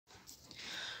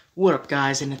What up,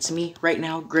 guys? And it's me right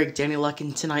now, Greg Danieluk,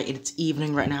 and tonight it's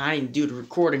evening right now. I didn't do the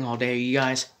recording all day, you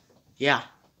guys. Yeah.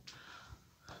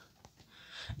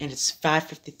 And it's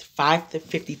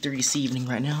 5:53 this evening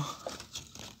right now.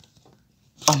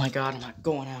 Oh my god, I'm not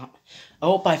going out. I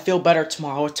hope I feel better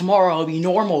tomorrow. Tomorrow I'll be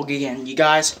normal again, you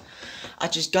guys. I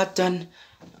just got done.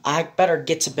 I better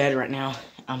get to bed right now.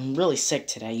 I'm really sick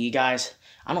today, you guys.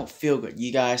 I don't feel good,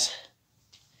 you guys.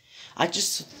 I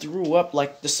just threw up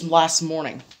like this last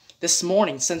morning.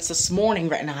 Since this morning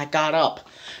right now I got up.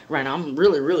 Right now I'm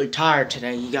really tired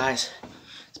today, you guys.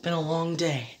 It's been a long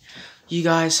day. You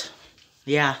guys,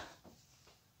 yeah.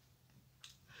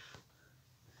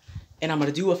 And I'm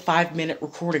gonna do a 5-minute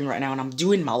recording right now, and I'm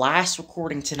doing my last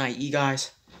recording tonight, you guys.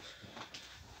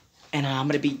 And I'm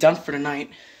gonna be done for the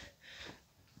night.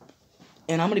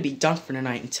 And I'm gonna be done for the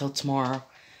night until tomorrow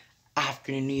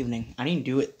afternoon and evening. I didn't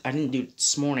do it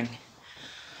this morning.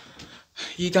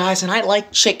 You guys, and I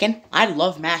like chicken. I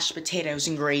love mashed potatoes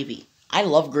and gravy. I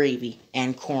love gravy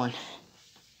and corn.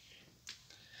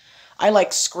 I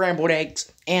like scrambled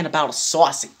eggs and about a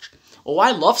sausage. Oh,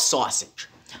 I love sausage.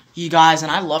 You guys,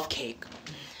 and I love cake.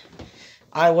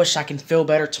 I wish I can feel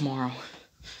better tomorrow.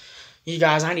 You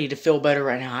guys, I need to feel better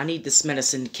right now. I need this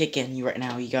medicine to kick in right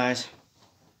now, you guys.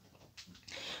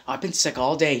 I've been sick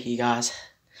all day, you guys.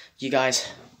 You guys,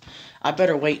 I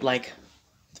better wait like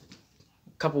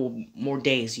couple more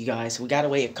days, you guys. We gotta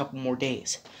wait a couple more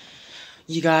days.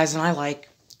 You guys, and I like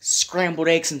scrambled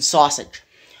eggs and sausage.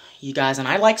 You guys, and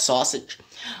I like sausage.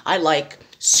 I like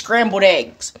scrambled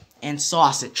eggs and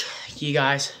sausage. You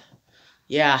guys,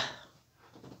 yeah.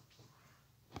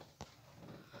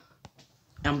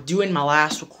 I'm doing my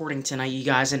last recording tonight, you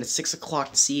guys, and it's 6 o'clock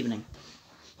this evening.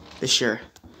 This year.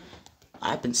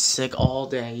 I've been sick all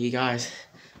day, you guys.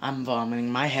 I'm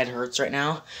vomiting. My head hurts right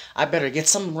now. I better get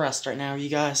some rest right now, you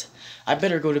guys. I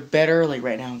better go to bed early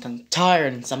right now. I'm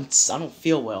tired and I don't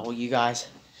feel well, you guys.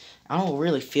 I don't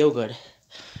really feel good.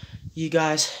 You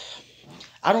guys,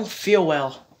 I don't feel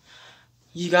well.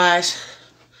 You guys,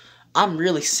 I'm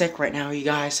really sick right now, you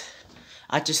guys.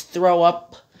 I just throw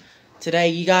up today,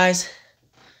 you guys.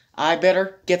 I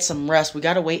better get some rest. We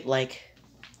gotta wait like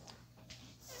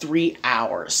 3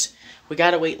 hours. We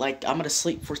gotta wait like, I'm gonna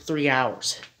sleep for 3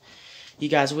 hours. You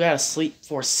guys, we gotta sleep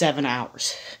for 7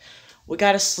 hours. We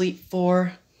gotta sleep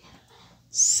for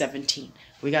 17.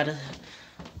 I'm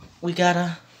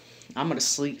gonna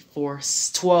sleep for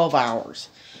 12 hours.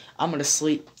 I'm gonna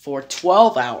sleep for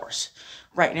 12 hours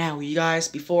right now, you guys,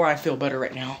 before I feel better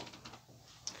right now.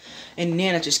 And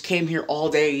Nana just came here all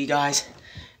day, you guys.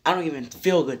 I don't even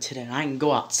feel good today. I can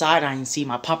go outside. I can see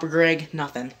my Papa Greg.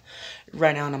 Nothing.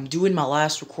 Right now, and I'm doing my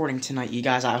last recording tonight, you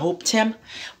guys. I hope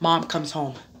Mom comes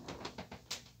home.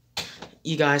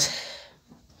 You guys,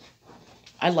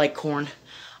 I like corn.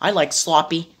 I like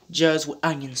sloppy joes with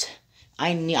onions.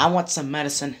 I want some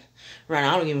medicine. Right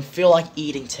now, I don't even feel like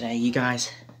eating today, you guys.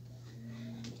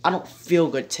 I don't feel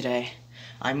good today.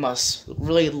 I must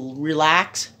really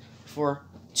relax for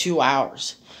 2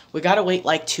 hours. We gotta wait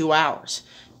like 2 hours,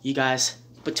 you guys,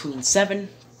 between 7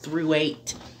 through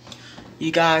 8.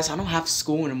 You guys, I don't have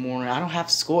school anymore. I don't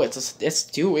have school. It's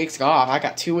 2 weeks off. I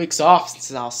got 2 weeks off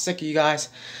since I was sick, you guys.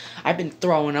 I've been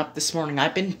throwing up this morning.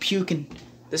 I've been puking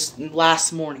this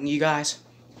last morning, you guys.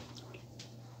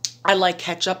 I like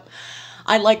ketchup.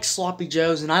 I like sloppy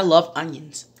joes, and I love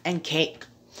onions and cake.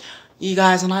 You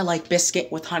guys, and I like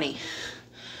biscuit with honey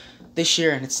this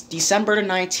year, and it's December the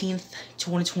 19th,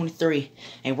 2023,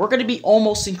 and we're gonna be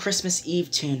almost in Christmas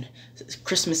Eve soon.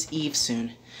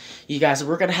 You guys,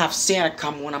 we're gonna have Santa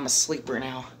come when I'm asleep right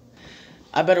now.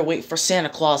 I better wait for Santa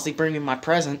Claus to bring me my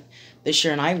present this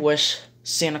year, and I wish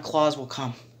Santa Claus will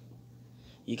come.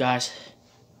 You guys,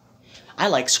 I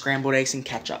like scrambled eggs and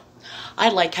ketchup. I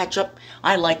like ketchup.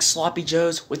 I like sloppy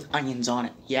joes with onions on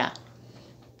it. Yeah.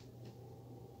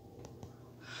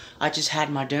 I just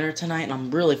had my dinner tonight, and I'm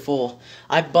really full.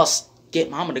 I'm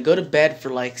gonna go to bed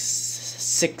for like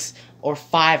 6 or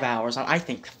 5 hours. I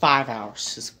think 5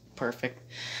 hours is perfect.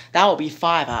 That will be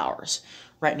 5 hours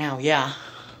right now, yeah.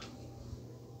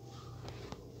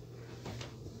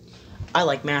 I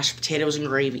like mashed potatoes and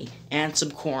gravy and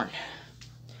some corn.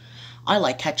 I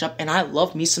like ketchup, and I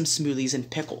love me some smoothies and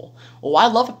pickle. Oh, I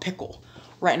love a pickle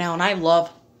right now, and I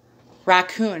love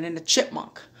raccoon and a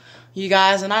chipmunk. You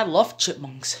guys, and I love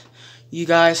chipmunks. You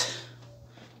guys,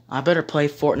 I better play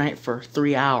Fortnite for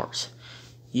 3 hours.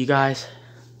 You guys,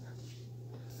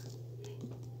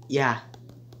 yeah.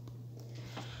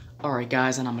 Alright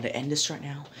guys, and I'm going to end this right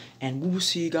now, and we will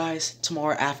see you guys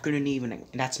tomorrow afternoon and evening.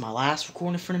 And that's my last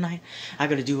recording for the night. I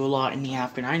got to do a lot in the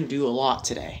afternoon. I didn't do a lot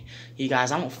today. You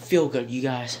guys, I don't feel good, you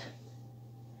guys.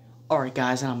 Alright,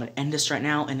 guys, and I'm going to end this right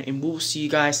now, and we'll see you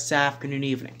guys this afternoon,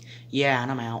 evening. Yeah,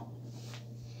 and I'm out.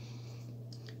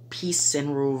 Peace,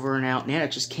 and we're over and out. Nana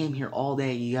just came here all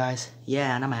day, you guys.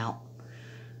 Yeah, and I'm out.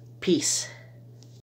 Peace.